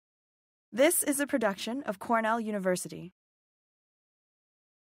This is a production of Cornell University.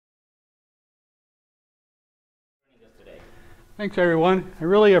 Thanks, everyone. I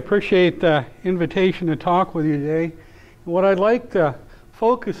really appreciate the invitation to talk with you today. What I'd like to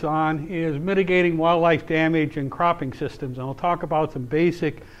focus on is mitigating wildlife damage and cropping systems. And I'll talk about some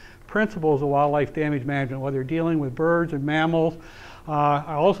basic principles of wildlife damage management, whether you're dealing with birds and mammals.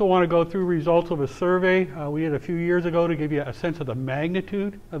 I also want to go through results of a survey we did a few years ago to give you a sense of the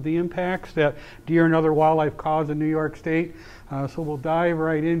magnitude of the impacts that deer and other wildlife cause in New York State. So we'll dive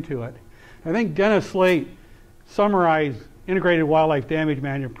right into it. I think Dennis Slate summarized integrated wildlife damage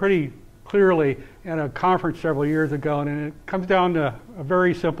management pretty clearly at a conference several years ago, and it comes down to a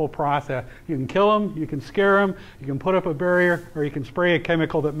very simple process. You can kill them, you can scare them, you can put up a barrier, or you can spray a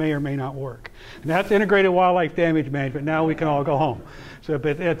chemical that may or may not work. And that's integrated wildlife damage management. Now we can all go home. So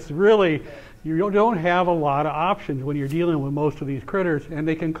but it's really, you don't have a lot of options when you're dealing with most of these critters, and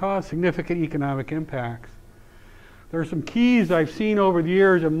they can cause significant economic impacts. There are some keys I've seen over the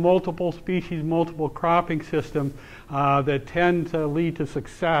years in multiple species, multiple cropping systems that tend to lead to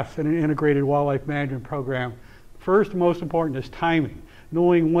success in an integrated wildlife management program. First, most important is timing,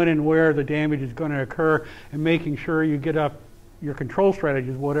 knowing when and where the damage is going to occur and making sure you get up your control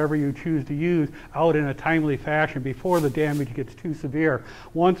strategies, whatever you choose to use, out in a timely fashion before the damage gets too severe.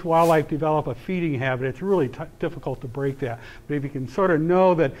 Once wildlife develop a feeding habit, it's really difficult to break that. But if you can sort of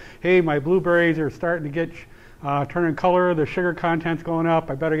know that, hey, my blueberries are starting to get turning color, the sugar content's going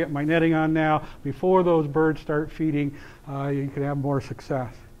up, I better get my netting on now. Before those birds start feeding, you can have more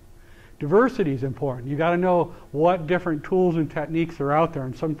success. Diversity is important. You got to know what different tools and techniques are out there,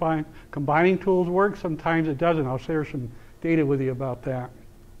 and sometimes combining tools work, sometimes it doesn't. I'll share some data with you about that.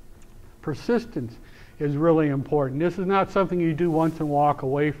 Persistence is really important. This is not something you do once and walk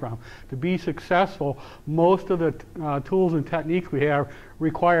away from. To be successful, most of the tools and techniques we have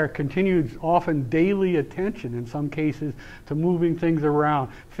require continued, often daily attention in some cases, to moving things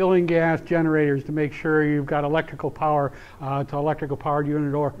around, filling gas generators to make sure you've got electrical power to electrical powered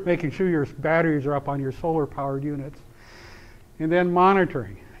unit, or making sure your batteries are up on your solar powered units. And then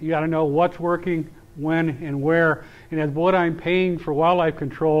monitoring. You got to know what's working, when and where, and is what I'm paying for wildlife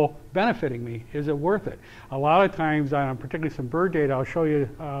control benefiting me? Is it worth it? A lot of times, particularly some bird data I'll show you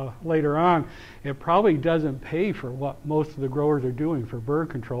later on, it probably doesn't pay for what most of the growers are doing for bird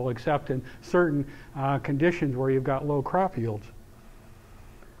control, except in certain conditions where you've got low crop yields.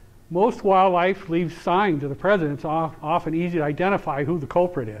 Most wildlife leaves signs to the present. It's often easy to identify who the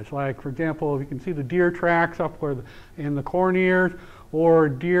culprit is. Like, for example, if you can see the deer tracks up where in the corn ears, or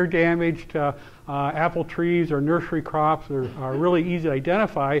deer damage to apple trees or nursery crops are really easy to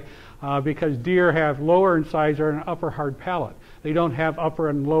identify because deer have lower incisor and an upper hard palate. They don't have upper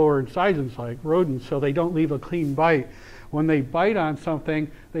and lower incisors like rodents, so they don't leave a clean bite. When they bite on something,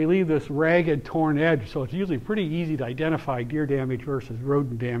 they leave this ragged, torn edge, so it's usually pretty easy to identify deer damage versus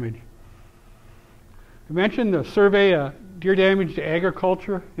rodent damage. I mentioned the survey of deer damage to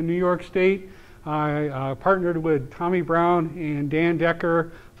agriculture in New York State. I partnered with Tommy Brown and Dan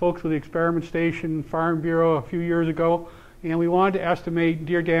Decker, folks with the Experiment Station Farm Bureau a few years ago, and we wanted to estimate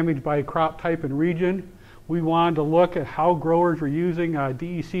deer damage by crop type and region. We wanted to look at how growers were using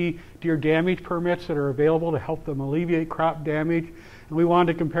DEC deer damage permits that are available to help them alleviate crop damage, and we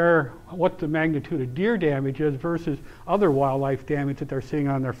wanted to compare what the magnitude of deer damage is versus other wildlife damage that they're seeing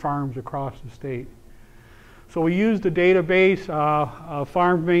on their farms across the state. So we used a database, a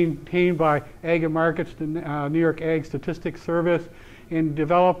farm maintained by Ag and Markets, the New York Ag Statistics Service, and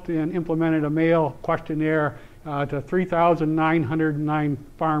developed and implemented a mail questionnaire to 3,909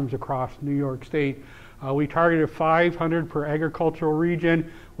 farms across New York State. We targeted 500 per agricultural region.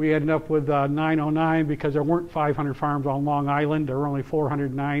 We ended up with 909 because there weren't 500 farms on Long Island. There were only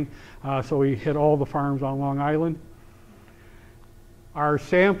 409, so we hit all the farms on Long Island. Our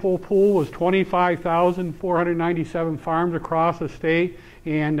sample pool was 25,497 farms across the state,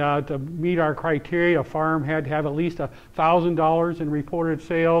 and to meet our criteria, a farm had to have at least $1,000 in reported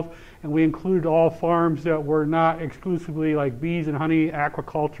sales, and we included all farms that were not exclusively like bees and honey,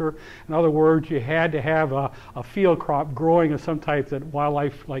 aquaculture. In other words, you had to have a field crop growing of some type that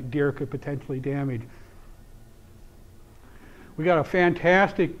wildlife like deer could potentially damage. We got a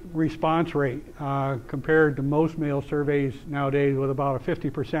fantastic response rate compared to most mail surveys nowadays, with about a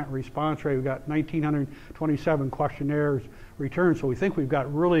 50% response rate. We've got 1,927 questionnaires returned, so we think we've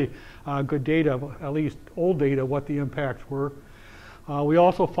got really good data, at least old data, what the impacts were. We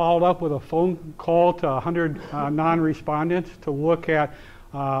also followed up with a phone call to 100 non-respondents to look at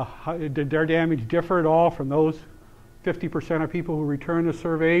did their damage differ at all from those 50% of people who returned the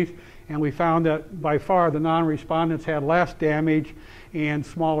surveys, and we found that by far the non-respondents had less damage and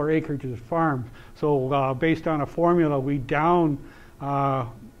smaller acreages farmed. So based on a formula, we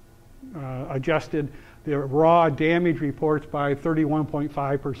adjusted the raw damage reports by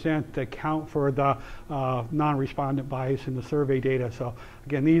 31.5% to account for the non-respondent bias in the survey data. So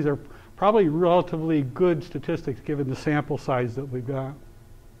again, these are probably relatively good statistics given the sample size that we've got.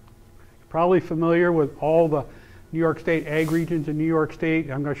 Probably familiar with all the New York State ag regions in New York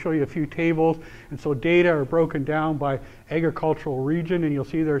State. I'm going to show you a few tables. And so data are broken down by agricultural region, and you'll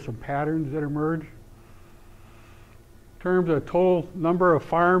see there's some patterns that emerge. In terms of total number of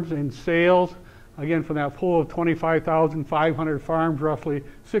farms and sales, again, from that pool of 25,500 farms, roughly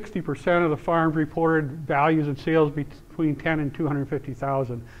 60% of the farms reported values and sales between 10 and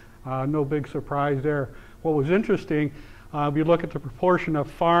 250,000. No big surprise there. What was interesting, if you look at the proportion of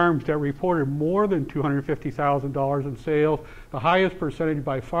farms that reported more than $250,000 in sales, the highest percentage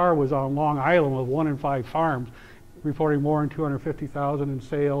by far was on Long Island, with 1 in 5 farms reporting more than $250,000 in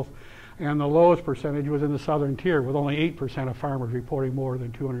sales. And the lowest percentage was in the southern tier, with only 8% of farmers reporting more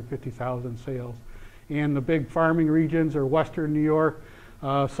than $250,000 sales. And the big farming regions are western New York,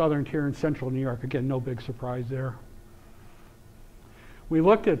 southern tier, and central New York. Again, no big surprise there. We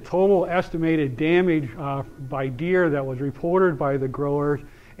looked at total estimated damage by deer that was reported by the growers.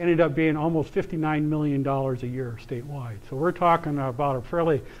 Ended up being almost $59 million a year statewide. So we're talking about a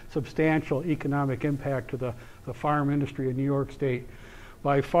fairly substantial economic impact to the farm industry in New York State.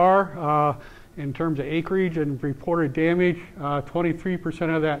 By far, in terms of acreage and reported damage,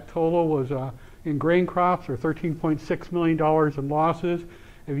 23% of that total was in grain crops, or $13.6 million in losses.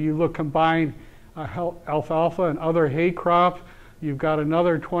 If you look combined alfalfa and other hay crops, you've got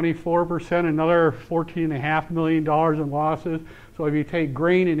another 24%, another $14.5 million in losses. So if you take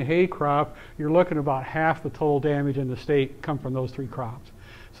grain and hay crop, you're looking at about half the total damage in the state come from those 3 crops.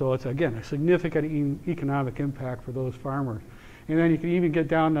 So it's, again, a significant economic impact for those farmers. And then you can even get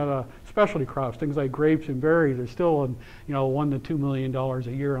down to the specialty crops, things like grapes and berries. They're still in, $1 to $2 million a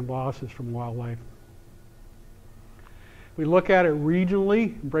year in losses from wildlife. We look at it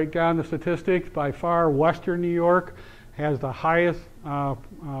regionally, break down the statistics. By far, western New York has the highest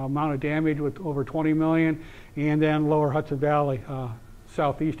amount of damage with over 20 million, and then lower Hudson Valley,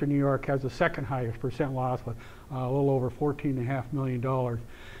 southeastern New York has the second highest percent loss with a little over $14.5 million.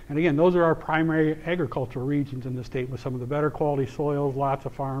 And again, those are our primary agricultural regions in the state with some of the better quality soils, lots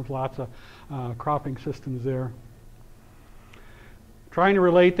of farms, lots of cropping systems there. Trying to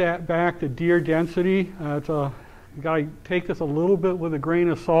relate that back to deer density, you got to take this a little bit with a grain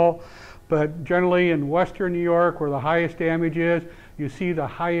of salt. But generally in western New York, where the highest damage is, you see the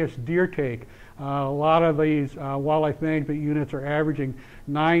highest deer take. A lot of these wildlife management units are averaging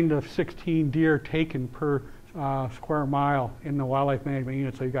 9 to 16 deer taken per square mile in the wildlife management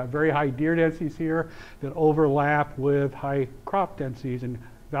unit. So you've got very high deer densities here that overlap with high crop densities and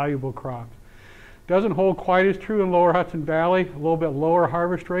valuable crops. Doesn't hold quite as true in lower Hudson Valley, a little bit lower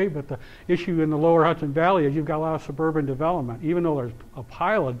harvest rate, but the issue in the lower Hudson Valley is you've got a lot of suburban development. Even though there's a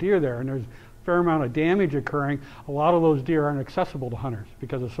pile of deer there and there's a fair amount of damage occurring, a lot of those deer aren't accessible to hunters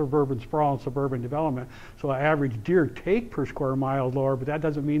because of suburban sprawl and suburban development. So the average deer take per square mile is lower, but that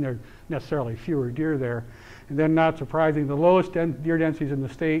doesn't mean there are necessarily fewer deer there. And then, not surprising, the lowest deer densities in the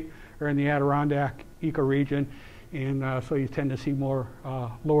state are in the Adirondack ecoregion. And so you tend to see more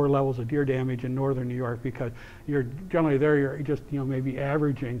lower levels of deer damage in northern New York because you're generally there, you're just maybe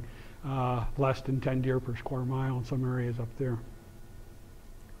averaging less than 10 deer per square mile in some areas up there.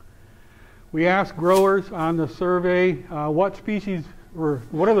 We asked growers on the survey what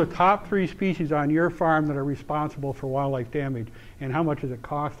are the top 3 species on your farm that are responsible for wildlife damage and how much is it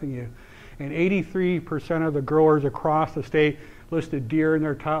costing you? And 83% of the growers across the state listed deer in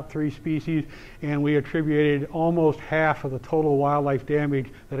their top 3 species, and we attributed almost half of the total wildlife damage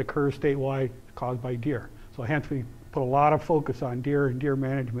that occurs statewide caused by deer. So hence we put a lot of focus on deer and deer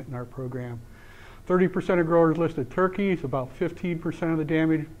management in our program. 30% of growers listed turkeys, about 15% of the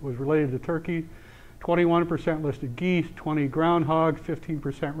damage was related to turkeys. 21% listed geese, 20 groundhogs,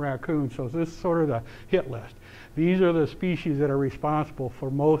 15% raccoons. So this is sort of the hit list. These are the species that are responsible for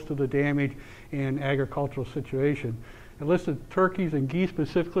most of the damage in agricultural situation. I listed turkeys and geese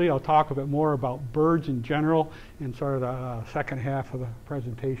specifically. I'll talk a bit more about birds in general in sort of the second half of the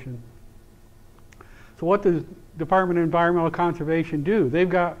presentation. So what does Department of Environmental Conservation do? They've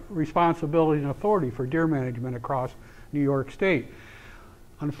got responsibility and authority for deer management across New York State.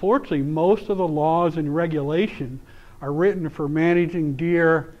 Unfortunately, most of the laws and regulation are written for managing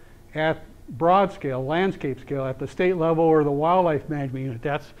deer at broad scale, landscape scale, at the state level or the wildlife management unit.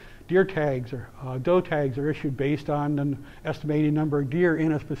 That's deer tags or doe tags are issued based on an estimated number of deer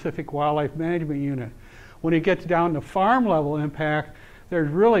in a specific wildlife management unit. When it gets down to farm level impact, there's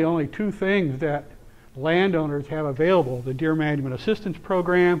really only two things that landowners have available: the Deer Management Assistance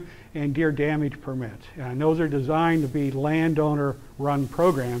Program and deer damage permits. And those are designed to be landowner run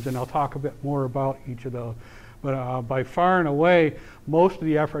programs, and I'll talk a bit more about each of those. But by far and away, most of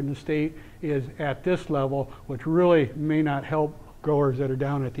the effort in the state is at this level, which really may not help growers that are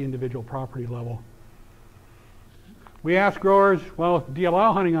down at the individual property level. We ask growers, well, do you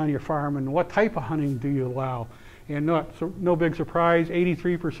allow hunting on your farm, and what type of hunting do you allow? And no big surprise,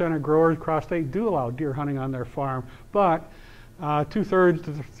 83% of growers across state do allow deer hunting on their farm, but 2/3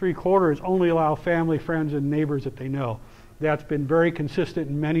 to 3/4 only allow family, friends, and neighbors that they know. That's been very consistent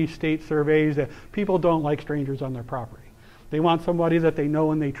in many state surveys, that people don't like strangers on their property. They want somebody that they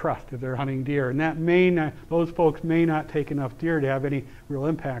know and they trust if they're hunting deer, and that those folks may not take enough deer to have any real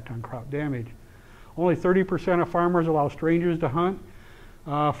impact on crop damage. Only 30% of farmers allow strangers to hunt.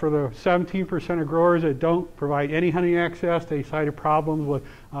 For the 17% of growers that don't provide any hunting access, they cited problems with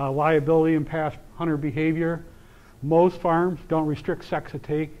liability and past hunter behavior. Most farms don't restrict sex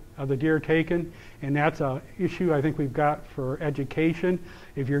of the deer taken, and that's an issue I think we've got for education.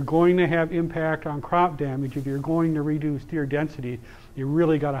 If you're going to have impact on crop damage, if you're going to reduce deer density, you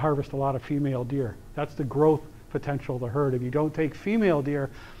really got to harvest a lot of female deer. That's the growth potential of the herd. If you don't take female deer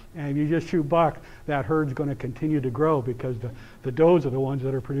and you just shoot buck, that herd's going to continue to grow, because the does are the ones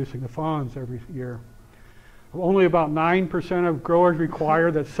that are producing the fawns every year. Only about 9% of growers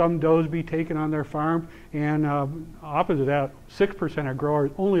require that some does be taken on their farm, and opposite of that, 6% of growers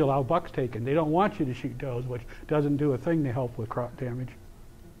only allow bucks taken. They don't want you to shoot does, which doesn't do a thing to help with crop damage.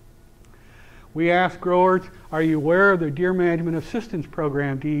 We ask growers, are you aware of the Deer Management Assistance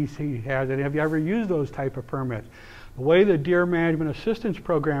Program DEC has, and have you ever used those type of permits? The way the Deer Management Assistance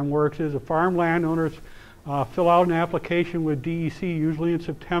Program works is the farm landowners fill out an application with DEC, usually in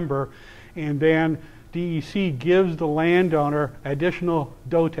September, and then DEC gives the landowner additional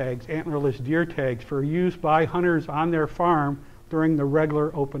doe tags, antlerless deer tags, for use by hunters on their farm during the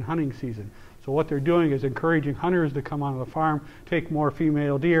regular open hunting season. So what they're doing is encouraging hunters to come onto the farm, take more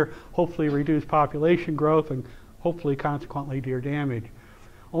female deer, hopefully reduce population growth, and hopefully consequently deer damage.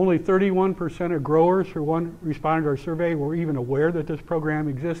 Only 31% of growers who responded to our survey were even aware that this program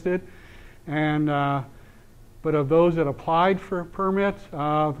existed. And but of those that applied for permits,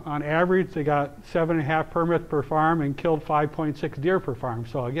 on average they got 7.5 permits per farm and killed 5.6 deer per farm.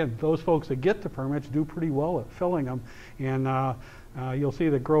 So again, those folks that get the permits do pretty well at filling them, and you'll see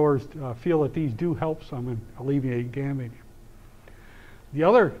that growers feel that these do help some in alleviating damage. The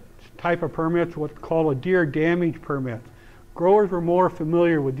other type of permits, what's called a deer damage permit. Growers were more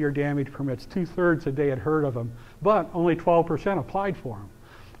familiar with deer damage permits. 2/3 said they had heard of them, but only 12% applied for them.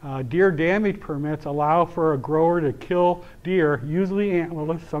 Deer damage permits allow for a grower to kill deer, usually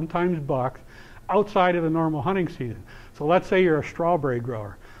antlerless, sometimes bucks, outside of the normal hunting season. So let's say you're a strawberry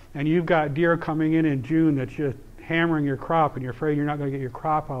grower and you've got deer coming in June that's just hammering your crop, and you're afraid you're not going to get your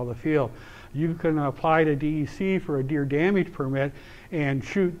crop out of the field. You can apply to DEC for a deer damage permit and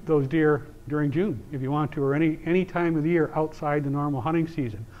shoot those deer during June if you want to, or any time of the year outside the normal hunting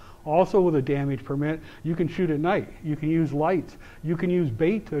season. Also with a damage permit, you can shoot at night. You can use lights. You can use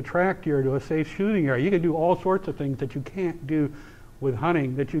bait to attract deer to a safe shooting area. You can do all sorts of things that you can't do with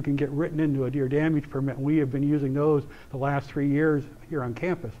hunting that you can get written into a deer damage permit. We have been using those the last 3 years here on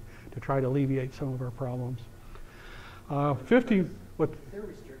campus to try to alleviate some of our problems. Is there restrictions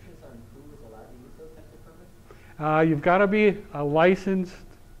on who is allowed to use those types of permits? You've got to be a licensed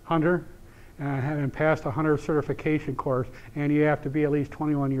hunter and passed a hunter certification course, and you have to be at least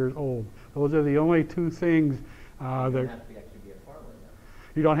 21 years old. Those are the only two things You don't have to actually be a farmer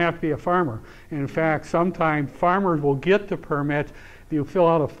then. You don't have to be a farmer. In fact, sometimes farmers will get the permits. You fill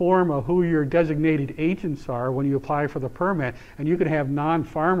out a form of who your designated agents are when you apply for the permit, and you can have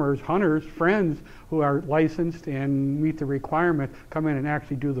non-farmers, hunters, friends who are licensed and meet the requirement come in and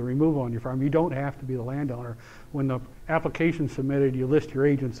actually do the removal on your farm. You don't have to be the landowner. When the application's submitted, you list your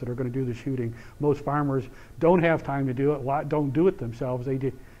agents that are going to do the shooting. Most farmers don't have time to do it. A lot don't do it themselves.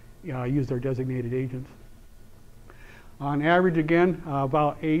 They use their designated agents. On average, again,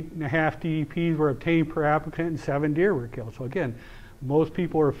 about 8.5 DEPs were obtained per applicant and 7 deer were killed. So again, most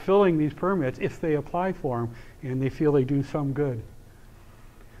people are filling these permits if they apply for them and they feel they do some good.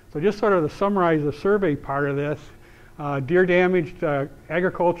 So just sort of to summarize the survey part of this, deer damaged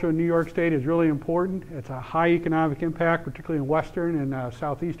agriculture in New York State is really important. It's a high economic impact, particularly in western and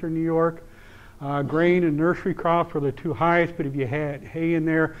southeastern New York. Grain and nursery crops were the two highest, but if you had hay in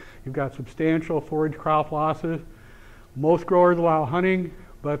there, you've got substantial forage crop losses. Most growers allow hunting,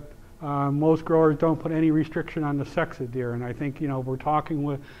 but Most growers don't put any restriction on the sex of deer, and I think, you know, we're talking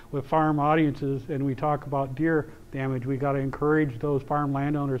with farm audiences and we talk about deer damage, we got to encourage those farm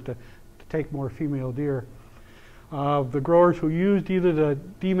landowners to take more female deer. The growers who used either the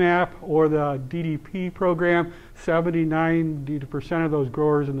DMAP or the DDP program, 70–90% of those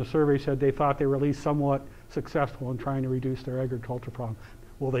growers in the survey said they thought they were at least somewhat successful in trying to reduce their agriculture problem.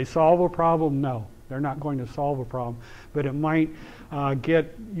 Will they solve a problem? No, they're not going to solve a problem, but it might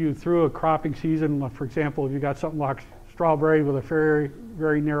get you through a cropping season. For example, if you got something like strawberry with a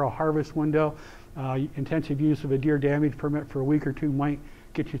very narrow harvest window, intensive use of a deer damage permit for a week or two might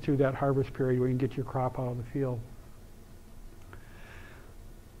get you through that harvest period where you can get your crop out of the field.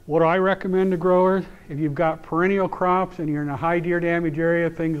 What do I recommend to growers? If you've got perennial crops and you're in a high deer damage area,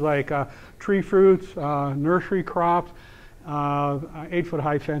 things like tree fruits, nursery crops, 8-foot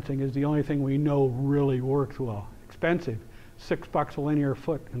high fencing is the only thing we know really works well. Expensive, $6 a linear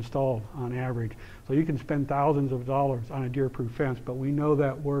foot installed on average. So you can spend thousands of dollars on a deer-proof fence, but we know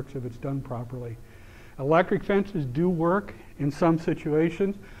that works if it's done properly. Electric fences do work in some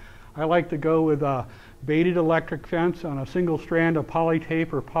situations. I like to go with a baited electric fence on a single strand of poly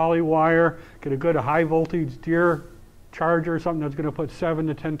tape or poly wire, get a good high voltage deer charger, something that's going to put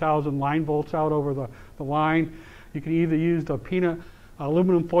 7,000 to 10,000 line volts out over the line. You can either use the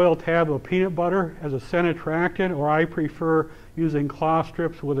aluminum foil tab of peanut butter as a scent attractant, or I prefer using cloth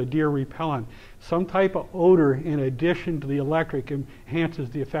strips with a deer repellent. Some type of odor in addition to the electric enhances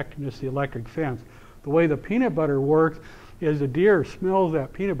the effectiveness of the electric fence. The way the peanut butter works is the deer smells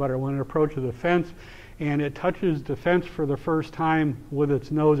that peanut butter when it approaches the fence, and it touches the fence for the first time with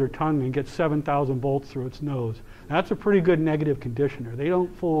its nose or tongue and gets 7,000 volts through its nose. That's a pretty good negative conditioner. They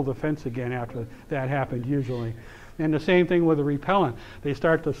don't fool the fence again after that happens usually. And the same thing with the repellent. They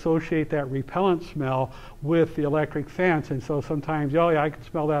start to associate that repellent smell with the electric fence, and so sometimes, oh yeah, I can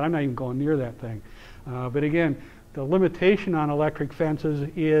smell that, I'm not even going near that thing. But again, the limitation on electric fences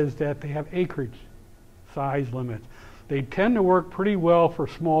is that they have acreage size limits. They tend to work pretty well for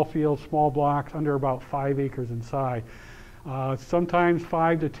small fields, small blocks, under about 5 acres in size. Sometimes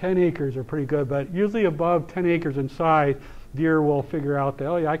 5 to 10 acres are pretty good, but usually above 10 acres in size, deer will figure out that,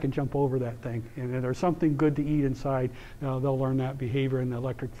 oh yeah, I can jump over that thing. And if there's something good to eat inside, they'll learn that behavior, and the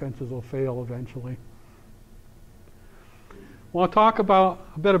electric fences will fail eventually. Well, I'll talk a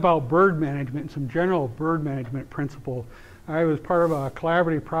bit about bird management and some general bird management principles. I was part of a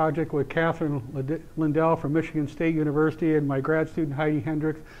collaborative project with Catherine Lindell from Michigan State University and my grad student Heidi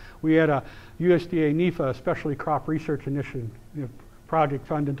Hendricks. We had a USDA NEFA, Specialty Crop Research Initiative project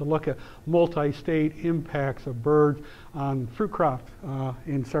funded to look at multi-state impacts of birds on fruit crops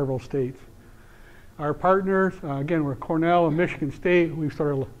in several states. Our partners, again, were Cornell and Michigan State. We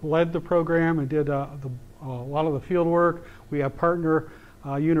sort of led the program and did a lot of the field work. We have partner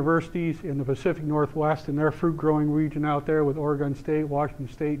universities in the Pacific Northwest in their fruit growing region out there with Oregon State, Washington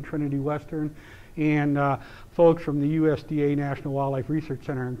State, and Trinity Western, and folks from the USDA National Wildlife Research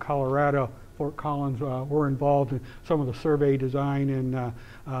Center in Colorado, Fort Collins, were involved in some of the survey design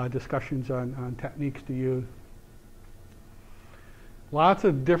and discussions on techniques to use. Lots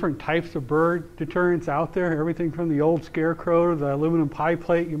of different types of bird deterrents out there, everything from the old scarecrow to the aluminum pie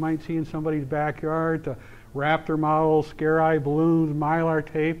plate you might see in somebody's backyard, to raptor models, scare eye balloons, mylar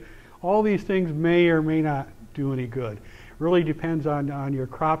tape. All these things may or may not do any good. Really depends on your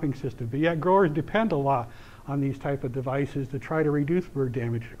cropping system. But yet growers depend a lot on these type of devices to try to reduce bird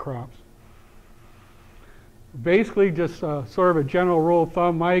damage to crops. Basically, just sort of a general rule of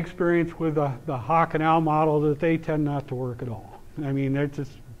thumb, my experience with the hawk and owl model is that they tend not to work at all. I mean, it's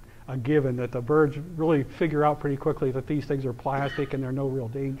just a given that the birds really figure out pretty quickly that these things are plastic and they're no real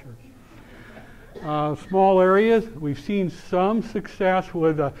danger. Small areas, we've seen some success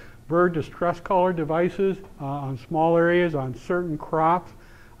with bird distress caller devices on small areas, on certain crops.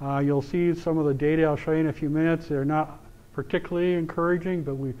 You'll see some of the data I'll show you in a few minutes. They're not particularly encouraging,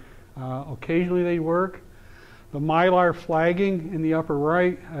 but occasionally they work. The mylar flagging in the upper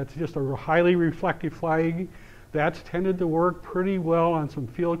right, it's just a highly reflective flagging. That's tended to work pretty well on some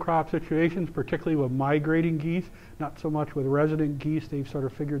field crop situations, particularly with migrating geese, not so much with resident geese. They've sort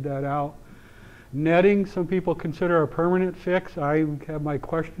of figured that out. Netting, some people consider a permanent fix. I have my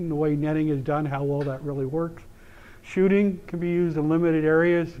question, the way netting is done, how well that really works. Shooting can be used in limited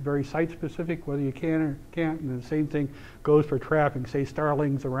areas, very site specific, whether you can or can't, and the same thing goes for trapping, say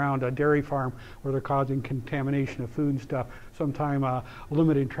starlings around a dairy farm where they're causing contamination of food and stuff. Sometime a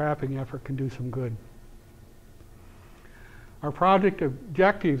limited trapping effort can do some good. Our project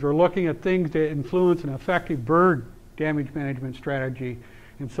objectives are looking at things that influence an effective bird damage management strategy.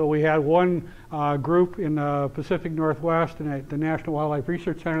 And so we had one group in the Pacific Northwest and at the National Wildlife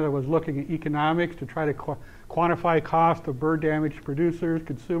Research Center that was looking at economics to try to quantify cost of bird damage to producers,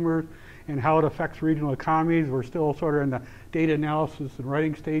 consumers, and how it affects regional economies. We're still sort of in the data analysis and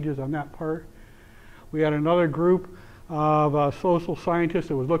writing stages on that part. We had another group of social scientists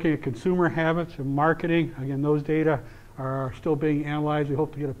that was looking at consumer habits and marketing. Again, those data are still being analyzed. We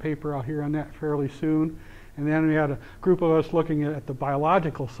hope to get a paper out here on that fairly soon. And then we had a group of us looking at the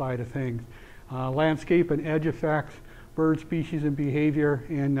biological side of things, landscape and edge effects, bird species and behavior,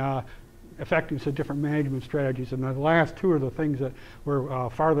 and effectiveness of different management strategies. And the last two are the things that we're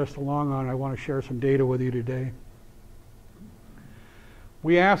farthest along on. I want to share some data with you today.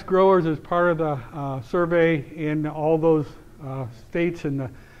 We asked growers as part of the survey in all those states in the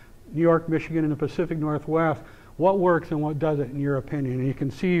New York, Michigan, and the Pacific Northwest, what works and what doesn't in your opinion. And you can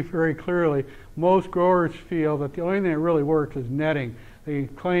see very clearly most growers feel that the only thing that really works is netting. They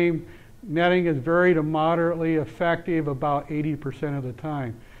claim netting is very to moderately effective about 80% of the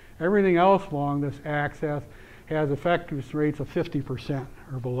time. Everything else along this axis has effectiveness rates of 50%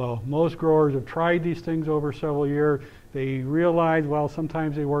 or below. Most growers have tried these things over several years. They realize, well,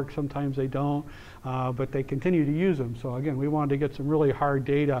 sometimes they work, sometimes they don't, but they continue to use them. So again, we wanted to get some really hard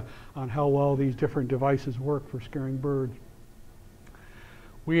data on how well these different devices work for scaring birds.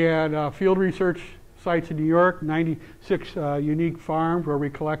 We had field research sites in New York, 96 unique farms where we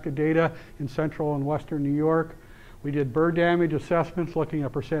collected data in central and western New York. We did bird damage assessments looking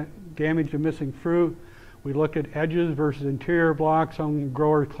at percent damage to missing fruit. We looked at edges versus interior blocks. Some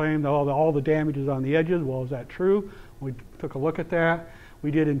growers claimed that all the damage is on the edges. Well, is that true? We took a look at that. We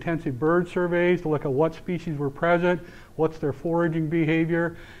did intensive bird surveys to look at what species were present, what's their foraging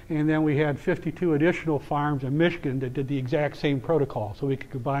behavior, and then we had 52 additional farms in Michigan that did the exact same protocol. So we could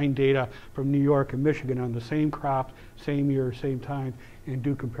combine data from New York and Michigan on the same crops, same year, same time, and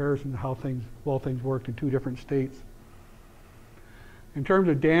do comparison to how things worked in two different states. In terms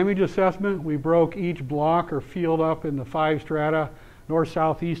of damage assessment, we broke each block or field up into 5 strata, north,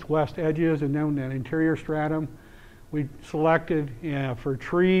 south, east, west edges, and then an interior stratum. We selected for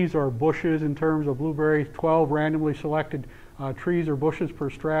trees or bushes in terms of blueberries, 12 randomly selected trees or bushes per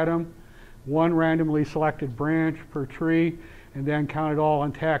stratum, 1 randomly selected branch per tree, and then counted all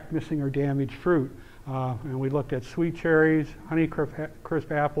intact, missing, or damaged fruit. And we looked at sweet cherries,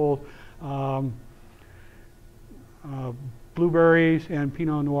 Honeycrisp apples, blueberries, and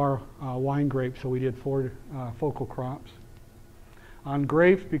Pinot Noir wine grapes. So we did 4 focal crops. On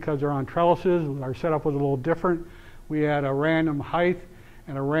grapes, because they're on trellises, our setup was a little different. We had a random height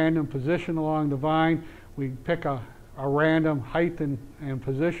and a random position along the vine. We pick a random height and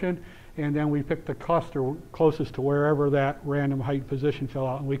position, and then we pick the cluster closest to wherever that random height position fell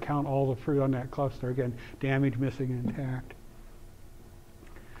out, and we count all the fruit on that cluster. Again, damage, missing, and intact.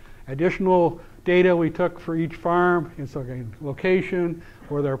 Additional data we took for each farm, it's again, location,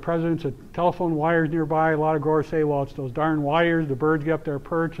 where there are presence of telephone wires nearby. A lot of growers say, well, it's those darn wires, the birds get up their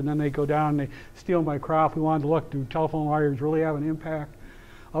perch and then they go down and they steal my crop. We wanted to look, do telephone wires really have an impact?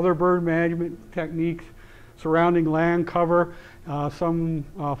 Other bird management techniques, surrounding land cover. Some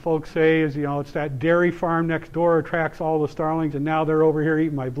folks say is, it's that dairy farm next door attracts all the starlings and now they're over here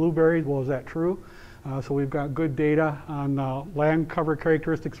eating my blueberries. Well, is that true? So we've got good data on land cover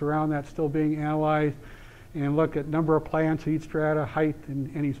characteristics around that still being analyzed, and look at number of plants, each strata, height,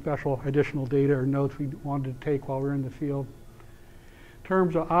 and any special additional data or notes we wanted to take while we're in the field. In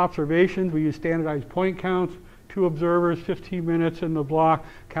terms of observations, we use standardized point counts, 2 observers, 15 minutes in the block,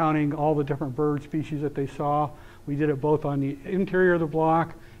 counting all the different bird species that they saw. We did it both on the interior of the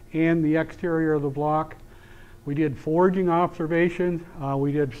block and the exterior of the block. We did foraging observations.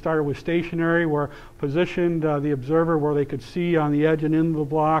 We started with stationary, where positioned the observer where they could see on the edge and into the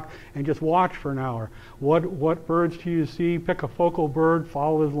block, and just watch for an hour. What birds do you see? Pick a focal bird,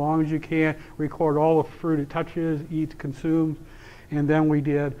 follow as long as you can, record all the fruit it touches, eats, consumes. And then we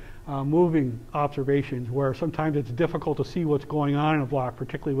did moving observations, where sometimes it's difficult to see what's going on in a block,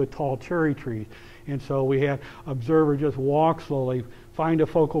 particularly with tall cherry trees. And so we had observer just walk slowly, find a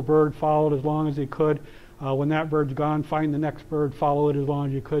focal bird, follow it as long as they could. When that bird's gone, find the next bird, follow it as long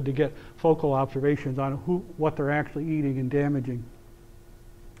as you could to get focal observations on what they're actually eating and damaging.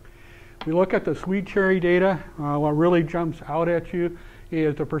 We look at the sweet cherry data. What really jumps out at you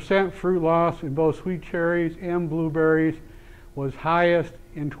is the percent fruit loss in both sweet cherries and blueberries was highest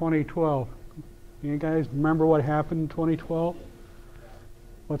in 2012. You guys remember what happened in 2012?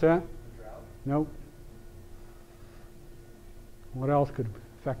 What's that? Drought? Nope. What else could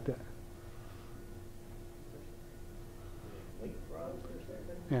affect it? Late frost or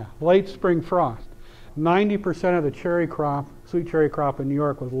something? Yeah, late spring frost. 90% of the cherry crop, sweet cherry crop in New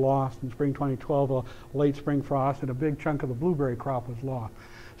York was lost in spring 2012, a late spring frost, and a big chunk of the blueberry crop was lost.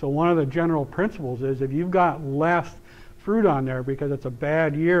 So one of the general principles is if you've got less fruit on there because it's a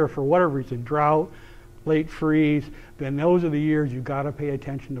bad year for whatever reason, drought, late freeze, then those are the years you've got to pay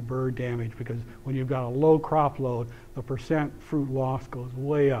attention to bird damage, because when you've got a low crop load, the percent fruit loss goes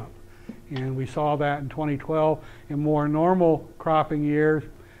way up. And we saw that in 2012. In more normal cropping years,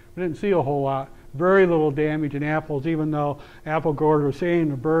 we didn't see a whole lot. Very little damage in apples, even though apple growers were saying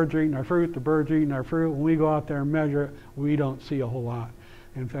the birds are eating our fruit, the birds are eating our fruit. When we go out there and measure it, we don't see a whole lot.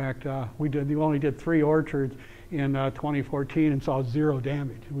 In fact, we only did 3 orchards in 2014 and saw 0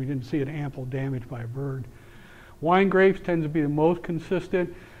 damage. We didn't see an ample damage by a bird. Wine grapes tend to be the most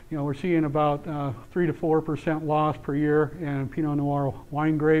consistent. You know, we're seeing about 3 to 4% loss per year in Pinot Noir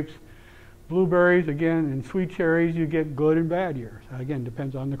wine grapes. Blueberries, again, and sweet cherries, you get good and bad years. Again,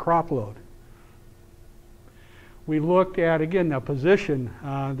 depends on the crop load. We looked at, again, the position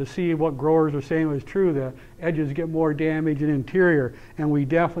to see what growers are saying was true. The edges get more damage in interior, and we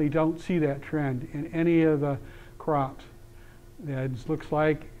definitely don't see that trend in any of the crops. It looks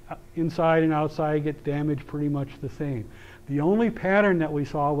like inside and outside gets damaged pretty much the same. The only pattern that we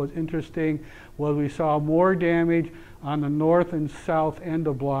saw was interesting, was we saw more damage on the north and south end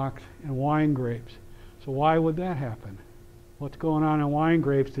of blocks in wine grapes. So why would that happen? What's going on in wine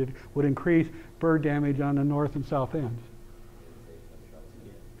grapes that would increase bird damage on the north and south ends?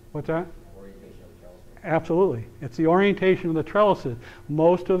 What's that? Absolutely. It's the orientation of the trellises.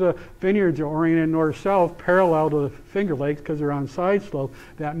 Most of the vineyards are oriented north-south, parallel to the Finger Lakes, because they're on side slope.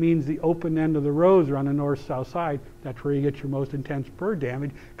 That means the open end of the rows are on the north-south side. That's where you get your most intense bird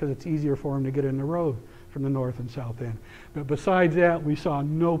damage, because it's easier for them to get in the road from the north and south end. But besides that, we saw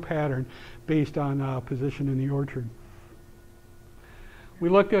no pattern based on position in the orchard. We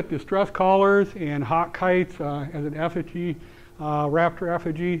looked at distress callers and hawk kites as an effigy, raptor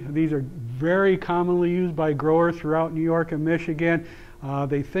effigy. These are very commonly used by growers throughout New York and Michigan.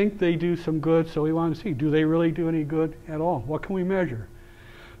 They think they do some good, so we want to see, do they really do any good at all? What can we measure?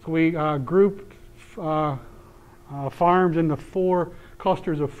 So we grouped farms into 4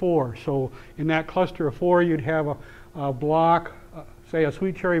 clusters of 4. So in that cluster of 4, you'd have a block, say a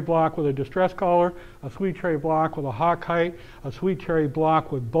sweet cherry block with a distress collar, a sweet cherry block with a hawk kite, a sweet cherry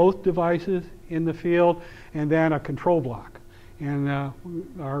block with both devices in the field, and then a control block. And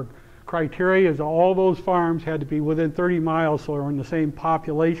our criteria is all those farms had to be within 30 miles, so we're in the same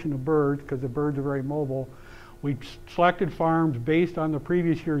population of birds, because the birds are very mobile. We selected farms based on the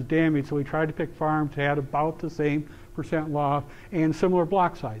previous year's damage, so we tried to pick farms that had about the same percent loss and similar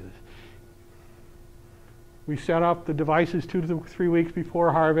block sizes. We set up the devices 2 to 3 weeks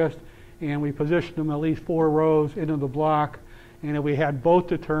before harvest, and we positioned them at least 4 rows into the block. And if we had both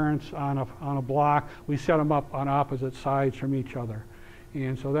deterrents on a block, we set them up on opposite sides from each other.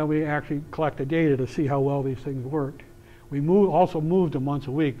 And so then we actually collected data to see how well these things worked. We also moved them once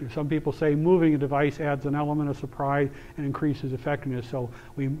a week. Some people say moving a device adds an element of surprise and increases effectiveness, so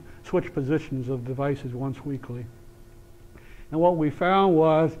we switched positions of devices once weekly. And what we found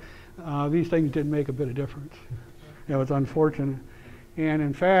was these things didn't make a bit of difference. It was unfortunate. And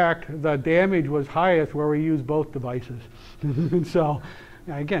in fact, the damage was highest where we used both devices. And so,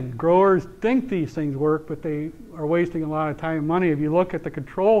 again, growers think these things work, but they are wasting a lot of time and money. If you look at the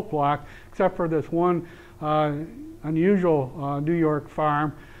control block, except for this one unusual New York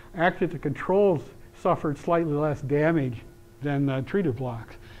farm, actually the controls suffered slightly less damage than the treated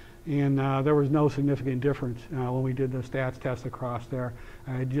blocks. And there was no significant difference when we did the stats test across there.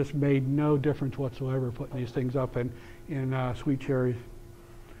 It just made no difference whatsoever putting these things up in sweet cherries.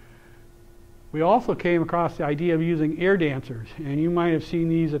 We also came across the idea of using air dancers, and you might have seen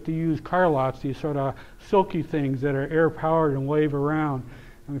these at the used car lots, these sort of silky things that are air powered and wave around.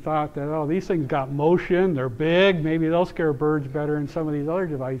 And we thought that, oh, these things got motion, they're big, maybe they'll scare birds better than some of these other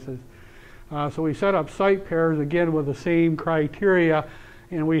devices. So we set up site pairs again with the same criteria,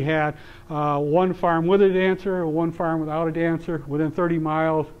 and we had 1 farm with a dancer, 1 farm without a dancer within 30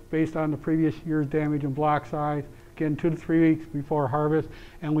 miles based on the previous year's damage and block size. Again, 2 to 3 weeks before harvest,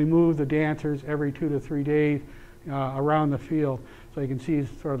 and we moved the dancers every 2 to 3 days around the field. So you can see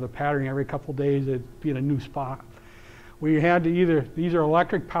sort of the pattern every couple days, it'd be in a new spot. We had to these are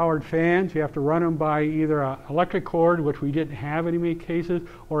electric powered fans, you have to run them by either an electric cord, which we didn't have in many cases,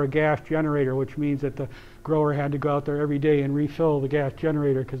 or a gas generator, which means that the grower had to go out there every day and refill the gas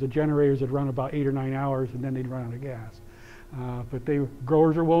generator, because the generators would run about 8 or 9 hours and then they'd run out of gas. But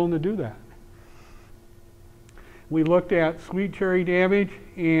growers are willing to do that. We looked at sweet cherry damage,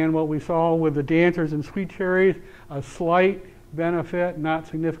 and what we saw with the dancers and sweet cherries, a slight benefit, not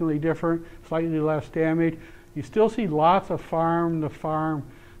significantly different, slightly less damage. You still see lots of farm-to-farm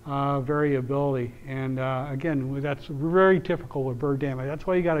variability, and again, that's very typical with bird damage. That's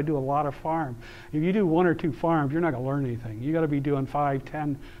why you got to do a lot of farm. If you do 1 or 2 farms, you're not going to learn anything. You got to be doing 5,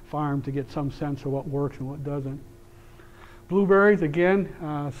 10 farms to get some sense of what works and what doesn't. Blueberries,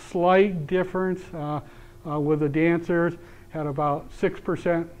 again, slight difference with the dancers. Had about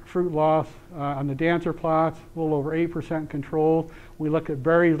 6% fruit loss on the dancer plots, a little over 8% controlled. We looked at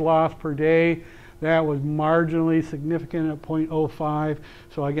berries lost per day. That was marginally significant at 0.05.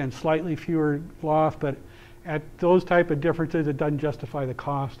 So again, slightly fewer loss, but at those type of differences, it doesn't justify the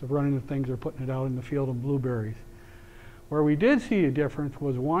cost of running the things or putting it out in the field of blueberries. Where we did see a difference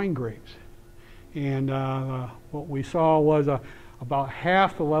was wine grapes. And what we saw was about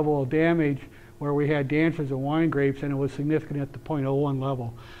half the level of damage where we had dancers and wine grapes, and it was significant at the 0.01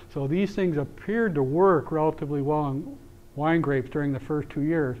 level. So these things appeared to work relatively well on wine grapes during the first 2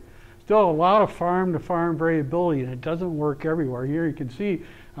 years. Still a lot of farm-to-farm variability, and it doesn't work everywhere. Here you can see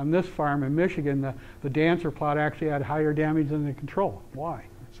on this farm in Michigan, the dancer plot actually had higher damage than the control. Why?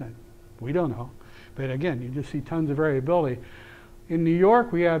 We don't know. But again, you just see tons of variability. In New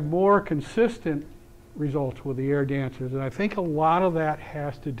York, we had more consistent results with the air dancers, and I think a lot of that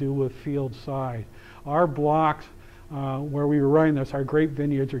has to do with field size. Our blocks where we were running this, our grape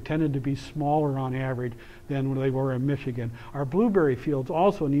vineyards, are tended to be smaller on average than they were in Michigan. Our blueberry fields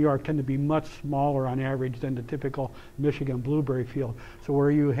also in New York tend to be much smaller on average than the typical Michigan blueberry field. So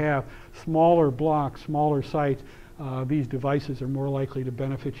where you have smaller blocks, smaller sites, these devices are more likely to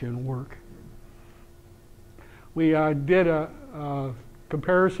benefit you and work. We did a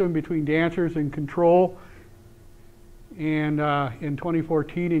comparison between dancers and control, and in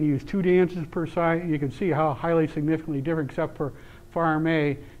 2014, and used 2 dancers per site. You can see how highly significantly different, except for Farm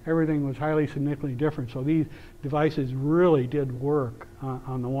A, everything was highly significantly different. So these devices really did work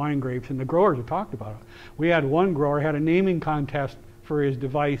on the wine grapes, and the growers have talked about it. We had one grower had a naming contest for his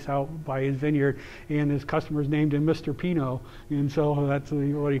device out by his vineyard, and his customers named him Mr. Pinot, and so that's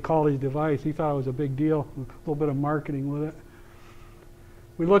what he called his device. He thought it was a big deal, a little bit of marketing with it.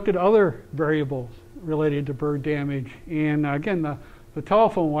 We looked at other variables related to bird damage, and again, the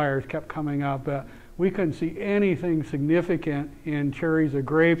telephone wires kept coming up. We couldn't see anything significant in cherries or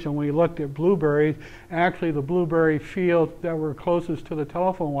grapes, and we looked at blueberries. Actually, the blueberry fields that were closest to the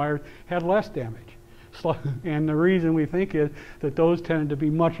telephone wires had less damage. And the reason we think is that those tended to be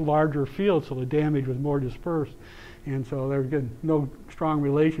much larger fields, so the damage was more dispersed. And so there's no strong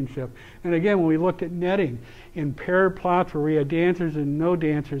relationship. And again, when we looked at netting, in paired plots where we had dancers and no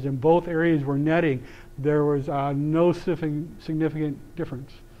dancers, and both areas were netting, there was no significant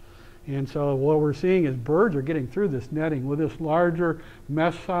difference. And so what we're seeing is birds are getting through this netting with this larger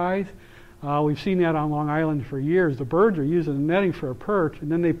mesh size. We've seen that on Long Island for years. The birds are using the netting for a perch,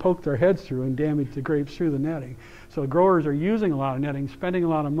 and then they poke their heads through and damage the grapes through the netting. So growers are using a lot of netting, spending a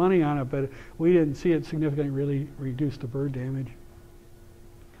lot of money on it, but we didn't see it significantly really reduce the bird damage.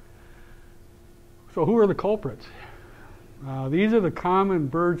 So who are the culprits? These are the common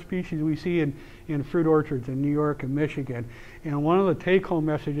bird species we see in fruit orchards in New York and Michigan. And one of the take-home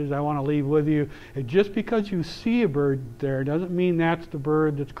messages I want to leave with you is just because you see a bird there doesn't mean that's the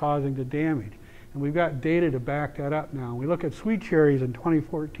bird that's causing the damage. And we've got data to back that up now. We look at sweet cherries in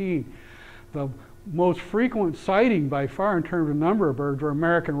 2014. The most frequent sighting by far in terms of number of birds were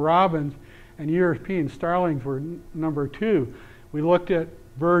American robins, and European starlings were number 2. We looked at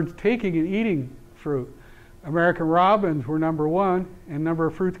birds taking and eating fruit. American robins were number 1, and number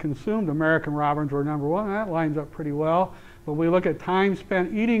of fruits consumed, American robins were number 1. That lines up pretty well. But when we look at time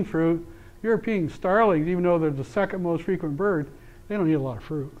spent eating fruit, European starlings, even though they're the second most frequent bird, they don't eat a lot of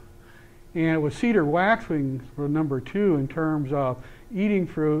fruit. And it was cedar waxwings were number 2 in terms of eating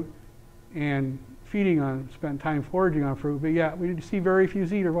fruit and feeding on, spent time foraging on fruit. But yet we see very few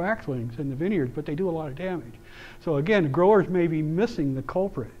cedar waxwings in the vineyards, but they do a lot of damage. So again, growers may be missing the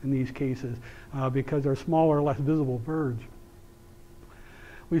culprit in these cases because they're smaller, less visible birds.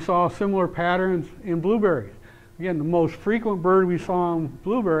 We saw similar patterns in blueberries. Again, the most frequent bird we saw in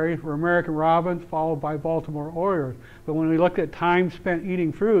blueberries were American robins, followed by Baltimore orioles. But when we looked at time spent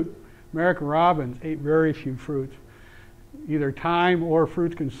eating fruit, American robins ate very few fruits. Either time or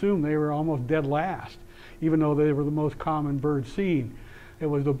fruits consumed, they were almost dead last, even though they were the most common bird seen. It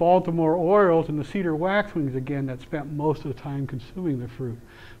was the Baltimore orioles and the cedar waxwings, again, that spent most of the time consuming the fruit.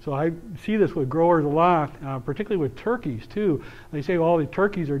 So I see this with growers a lot, particularly with turkeys, too. They say, well, the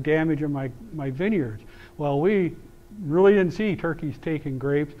turkeys are damaging my vineyards. Well, we really didn't see turkeys taking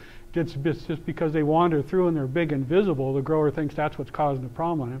grapes. Just because they wander through and they're big and visible, the grower thinks that's what's causing the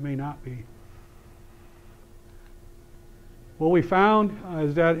problem, and it may not be. What we found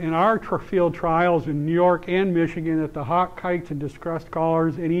is that in our field trials in New York and Michigan, that the hawk kites and distressed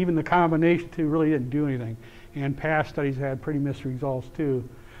callers and even the combination two really didn't do anything. And past studies had pretty mixed results too.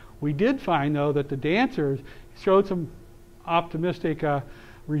 We did find though that the dancers showed some optimistic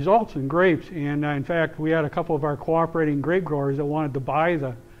results in grapes. And in fact, we had a couple of our cooperating grape growers that wanted to buy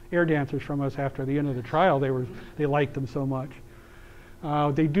the air dancers from us after the end of the trial. They liked them so much.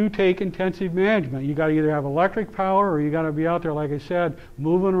 They do take intensive management. You got to either have electric power or you got to be out there, like I said,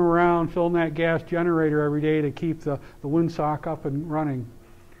 moving around, filling that gas generator every day to keep the windsock up and running.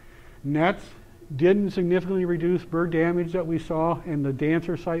 Nets didn't significantly reduce bird damage that we saw in the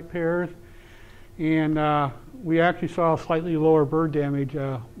dancer site pairs. And we actually saw slightly lower bird damage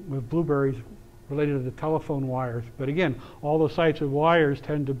with blueberries related to the telephone wires. But again, all the sites with wires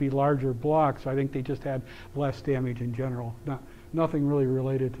tend to be larger blocks. So I think they just had less damage in general. Nothing really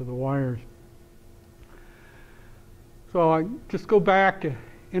related to the wires. So I just go back to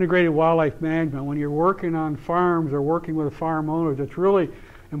integrated wildlife management. When you're working on farms or working with farm owners, it's really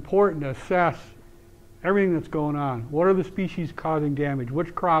important to assess everything that's going on. What are the species causing damage?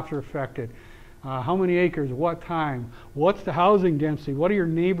 Which crops are affected? How many acres? What time? What's the housing density? What are your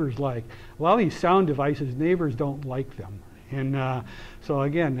neighbors like? A lot of these sound devices, neighbors don't like them. And so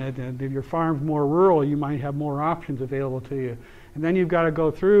again, if your farm's more rural, you might have more options available to you. And then you've got to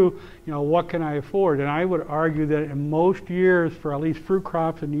go through, what can I afford? And I would argue that in most years, for at least fruit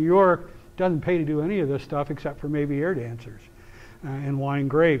crops in New York, it doesn't pay to do any of this stuff except for maybe air dancers and wine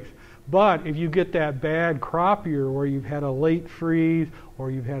grapes. But if you get that bad crop year where you've had a late freeze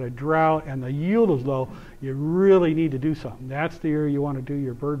or you've had a drought and the yield is low, you really need to do something. That's the year you want to do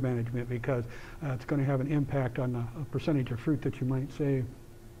your bird management because it's going to have an impact on the percentage of fruit that you might save.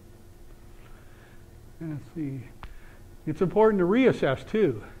 Let's see. It's important to reassess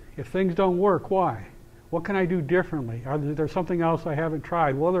too. If things don't work, why? What can I do differently? Is there something else I haven't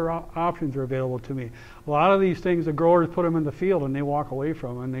tried? What other options are available to me? A lot of these things, the growers put them in the field and they walk away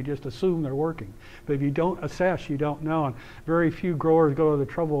from them and they just assume they're working. But if you don't assess, you don't know. And very few growers go to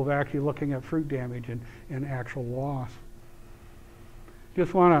the trouble of actually looking at fruit damage and actual loss.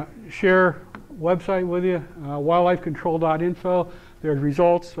 Just want to share a website with you, wildlifecontrol.info. There's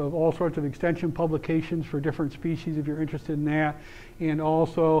results of all sorts of extension publications for different species if you're interested in that. And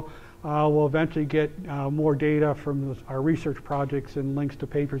also, we'll eventually get more data from our research projects and links to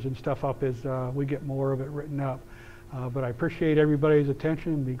papers and stuff up as we get more of it written up. But I appreciate everybody's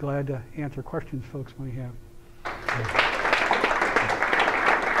attention and be glad to answer questions folks may have.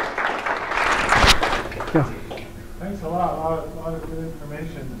 Yeah. Thanks a lot. A lot of good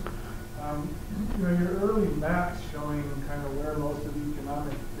information. Your early maps showing kind of where most of the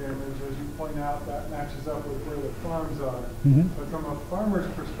economic damage, as you point out, that matches up with where the farms are. Mm-hmm. But from a farmer's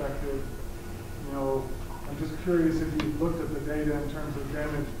perspective, I'm just curious if you looked at the data in terms of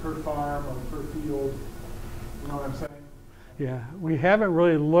damage per farm or per field. You know what I'm saying? Yeah, we haven't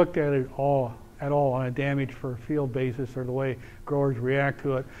really looked at it at all on a damage per field basis or the way growers react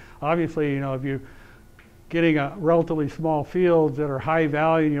to it. Obviously, if you're getting a relatively small fields that are high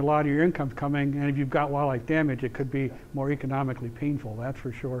value and a lot of your income's coming, and if you've got wildlife damage, it could be more economically painful, that's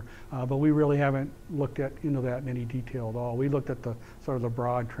for sure. But we really haven't looked into that in any detail at all. We looked at the sort of the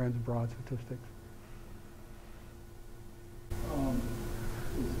broad trends, broad statistics. It's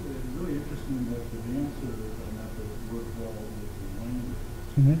really interesting that the dancer method worked well with the wine.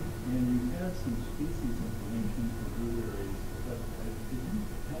 Mm-hmm. And you had some species information for blueberries, but did you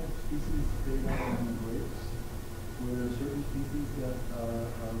have species data on the grapes? Were there certain species that are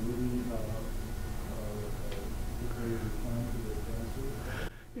really very respond to the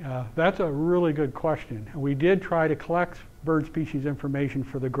dancer? That's a really good question. We did try to collect bird species information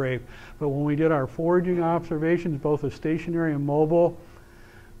for the grape, but when we did our foraging observations, both the stationary and mobile,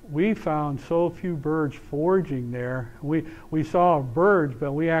 we found so few birds foraging there. We saw birds,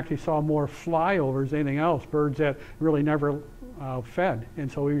 but we actually saw more flyovers than anything else, birds that really never fed.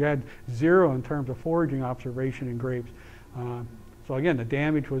 And so we had zero in terms of foraging observation in grapes. So again, the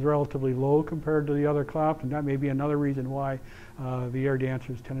damage was relatively low compared to the other crops, and that may be another reason why the air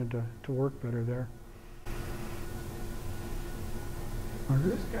dancers tended to work better there.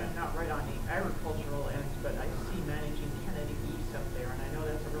 This is kind of not right on the agricultural end, but I see managing Canada geese up there, and I know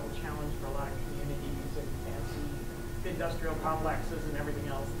that's a real challenge for a lot of communities and fancy industrial complexes and everything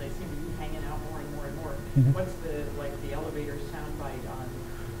else. They seem to be hanging out more and more and more. Mm-hmm. What's the elevator soundbite on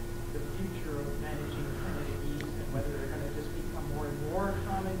the future of managing Canada geese and whether they're going to just become more and more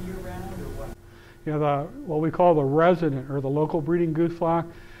common year-round or what? Yeah, what we call the resident or the local breeding goose flock,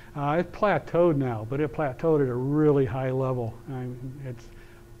 it's plateaued now, but it plateaued at a really high level. It's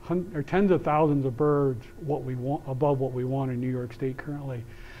tens of thousands of birds what we want, above what we want in New York State currently.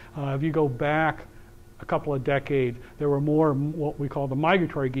 If you go back a couple of decades, there were more what we call the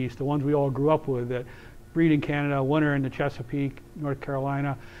migratory geese, the ones we all grew up with that breed in Canada, winter in the Chesapeake, North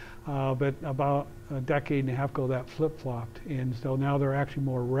Carolina. But about a decade and a half ago, that flip-flopped. And so now there are actually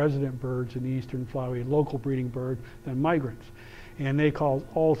more resident birds in the eastern flyway, local breeding birds, than migrants. And they cause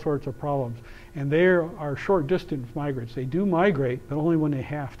all sorts of problems. And they are short-distance migrants. They do migrate, but only when they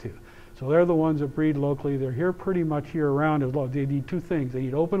have to. So they're the ones that breed locally. They're here pretty much year-round. As long as they need two things. They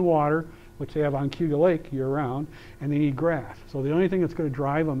need open water, which they have on Cuga Lake year-round, and they need grass. So the only thing that's going to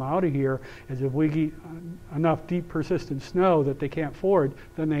drive them out of here is if we get enough deep persistent snow that they can't ford,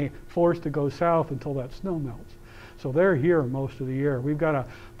 then they're forced to go south until that snow melts. So they're here most of the year. We've got a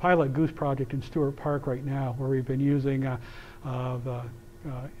pilot goose project in Stewart Park right now where we've been using the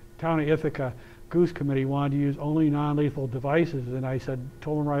Town of Ithaca Goose Committee wanted to use only non-lethal devices, and I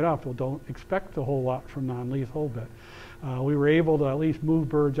told them right off, well, don't expect a whole lot from non-lethal, but we were able to at least move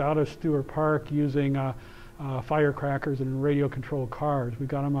birds out of Stewart Park using firecrackers and radio-controlled cars. We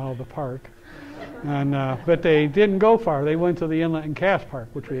got them out of the park. And, but they didn't go far. They went to the Inlet and Cass Park,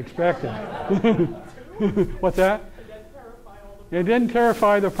 which we expected. What's that? It didn't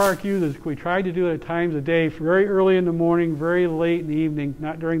terrify the park users. We tried to do it at times of day, very early in the morning, very late in the evening,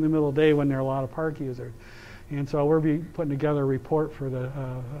 not during the middle of the day when there are a lot of park users. And so we'll be putting together a report for the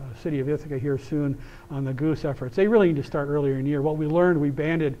city of Ithaca here soon on the goose efforts. They really need to start earlier in the year. What we learned, we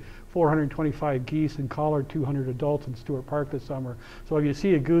banded 425 geese and collared 200 adults in Stewart Park this summer. So if you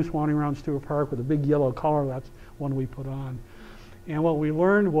see a goose wandering around Stewart Park with a big yellow collar, that's one we put on. And what we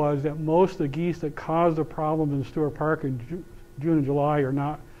learned was that most of the geese that caused the problems in Stewart Park in June and July are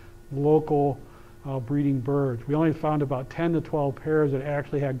not local breeding birds. We only found about 10 to 12 pairs that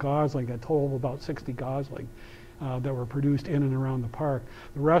actually had gosling, a total of about 60 gosling that were produced in and around the park.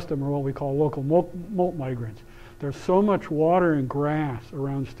 The rest of them are what we call local molt migrants. There's so much water and grass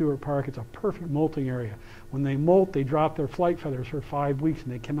around Stewart Park, it's a perfect molting area. When they molt, they drop their flight feathers for 5 weeks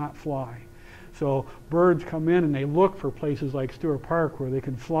and they cannot fly. So birds come in and they look for places like Stewart Park where they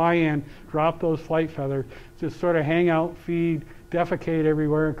can fly in, drop those flight feathers, just sort of hang out, feed, defecate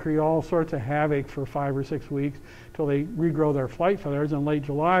everywhere, and create all sorts of havoc for 5 or 6 weeks till they regrow their flight feathers. In late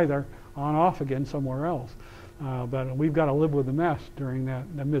July, they're on off again somewhere else. But we've got to live with the mess during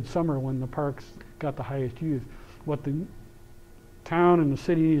that midsummer when the parks got the highest use. What the town and the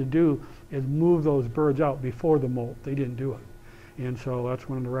city need to do is move those birds out before the molt. They didn't do it. And so that's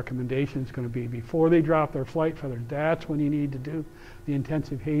one of the recommendations going to be before they drop their flight feathers. That's when you need to do the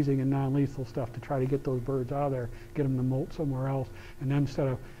intensive hazing and non-lethal stuff to try to get those birds out of there, get them to molt somewhere else. And then instead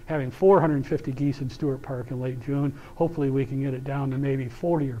of having 450 geese in Stewart Park in late June, hopefully we can get it down to maybe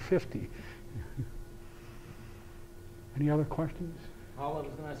 40 or 50. Any other questions? Paul, I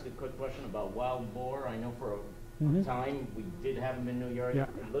was going to ask a quick question about wild boar. I know for a time we did have them in New York. Yeah.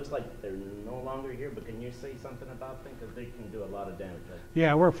 It looks like they're no longer here, but can you say something about them? Because they can do a lot of damage. Right?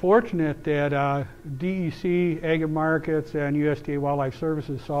 Yeah, we're fortunate that DEC, Ag and Markets, and USDA Wildlife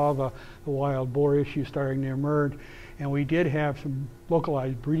Services saw the wild boar issue starting to emerge. And we did have some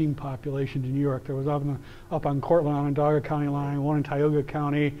localized breeding populations in New York. There was up on Cortland Onondaga County line, one in Tioga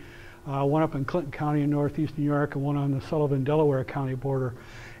County, one up in Clinton County in northeast New York, and one on the Sullivan-Delaware County border.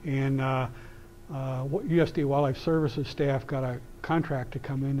 And USDA Wildlife Services staff got a contract to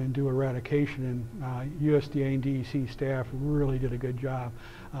come in and do eradication, and USDA and DEC staff really did a good job.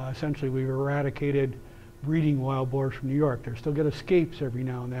 Essentially, we've eradicated breeding wild boars from New York. They still get escapes every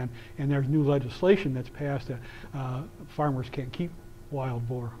now and then, and there's new legislation that's passed that farmers can't keep wild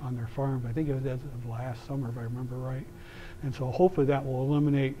boar on their farms. I think it was as of last summer, if I remember right. And so hopefully that will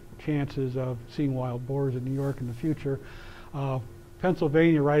eliminate chances of seeing wild boars in New York in the future.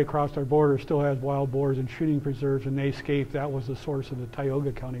 Pennsylvania, right across our border, still has wild boars and shooting preserves, and they escaped. That was the source of the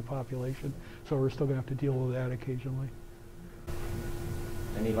Tioga County population. So we're still going to have to deal with that occasionally.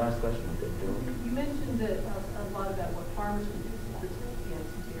 Any last question? You mentioned that a lot about what farmers can do to protect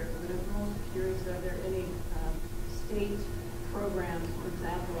against deer, but I'm most curious, are there any state programs, for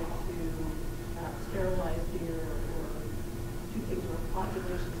example, to sterilize deer or do things where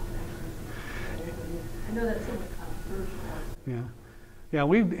populations can actually, I know that's somewhat controversial. Yeah. Yeah,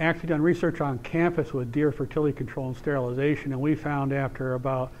 we've actually done research on campus with deer fertility control and sterilization, and we found after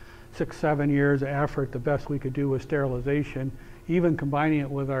about 6-7 years of effort, the best we could do was sterilization. Even combining it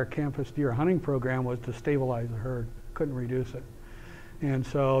with our campus deer hunting program was to stabilize the herd. Couldn't reduce it. And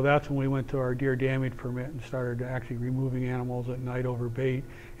so that's when we went to our deer damage permit and started actually removing animals at night over bait,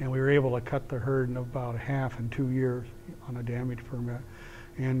 and we were able to cut the herd in about half in 2 years on a damage permit.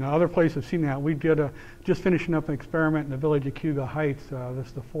 And other places have seen that. We did just finishing up an experiment in the village of Cuba Heights. This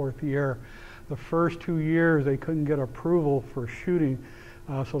is the 4th year. The first 2 years they couldn't get approval for shooting,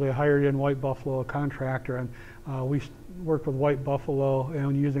 so they hired in White Buffalo, a contractor, and we worked with White Buffalo,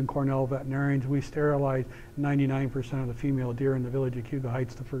 and using Cornell veterinarians, we sterilized 99% of the female deer in the village of Cuba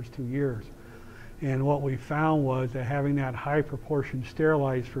Heights the first 2 years. And what we found was that having that high proportion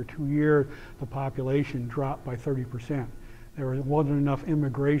sterilized for 2 years, the population dropped by 30%. There wasn't enough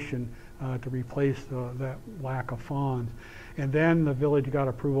immigration to replace that lack of fawns. And then the village got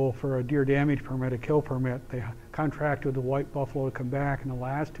approval for a deer damage permit, a kill permit. They contracted with the White Buffalo to come back. In the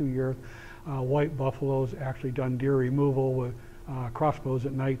last 2 years, White Buffalo's actually done deer removal with crossbows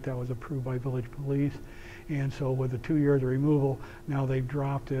at night. That was approved by village police. And so with the 2 years of removal, now they've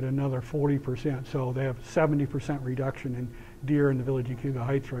dropped it another 40%. So they have 70% reduction in deer in the village of Cuba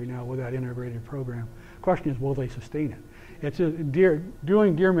Heights right now with that integrated program. The question is, will they sustain it? It's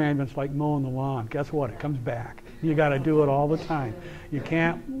doing deer management's like mowing the lawn. Guess what? It comes back. You got to do it all the time. You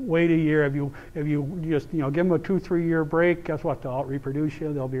can't wait a year. If you just give them a 2-3 year break, guess what? They'll out reproduce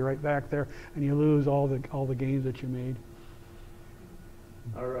you. They'll be right back there, and you lose all the gains that you made.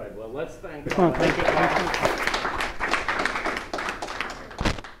 All right. Well, let's thank.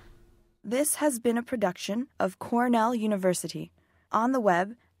 This has been a production of Cornell University, on the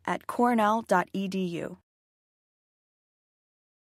web at cornell.edu.